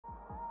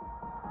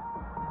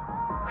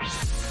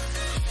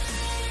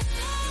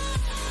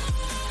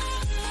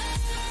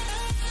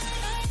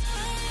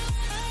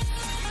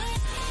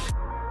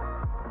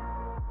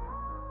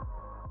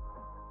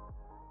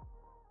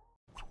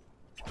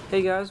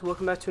Hey guys,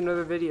 welcome back to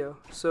another video.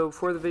 So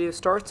before the video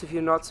starts, if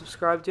you're not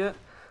subscribed yet,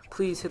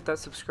 please hit that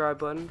subscribe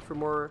button for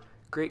more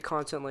great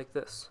content like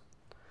this.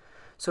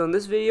 So in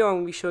this video, I'm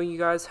going to be showing you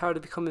guys how to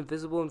become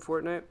invisible in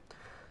Fortnite.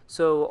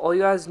 So all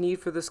you guys need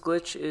for this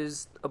glitch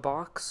is a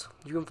box.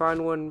 You can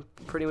find one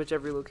pretty much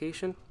every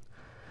location.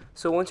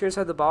 So once you're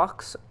inside the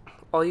box,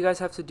 all you guys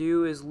have to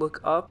do is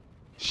look up,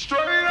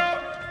 Straight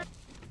up!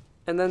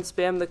 and then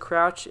spam the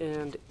crouch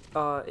and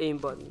aim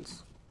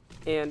buttons.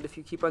 And if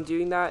you keep on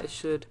doing that, it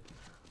should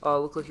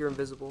look like you're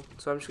invisible.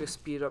 So I'm just going to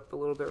speed up a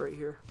little bit right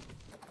here.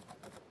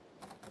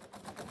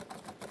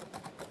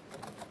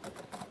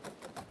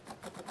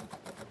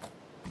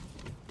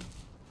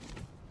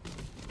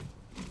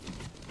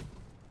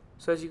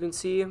 So as you can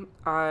see,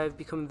 I've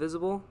become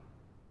invisible,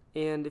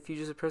 and if you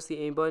just press the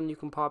aim button, you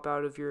can pop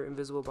out of your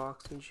invisible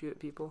box and shoot at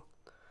people.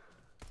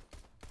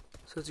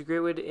 So it's a great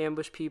way to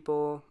ambush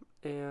people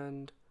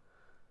and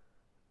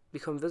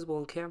become visible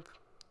in camp.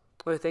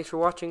 Okay, thanks for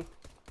watching.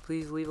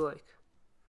 Please leave a like.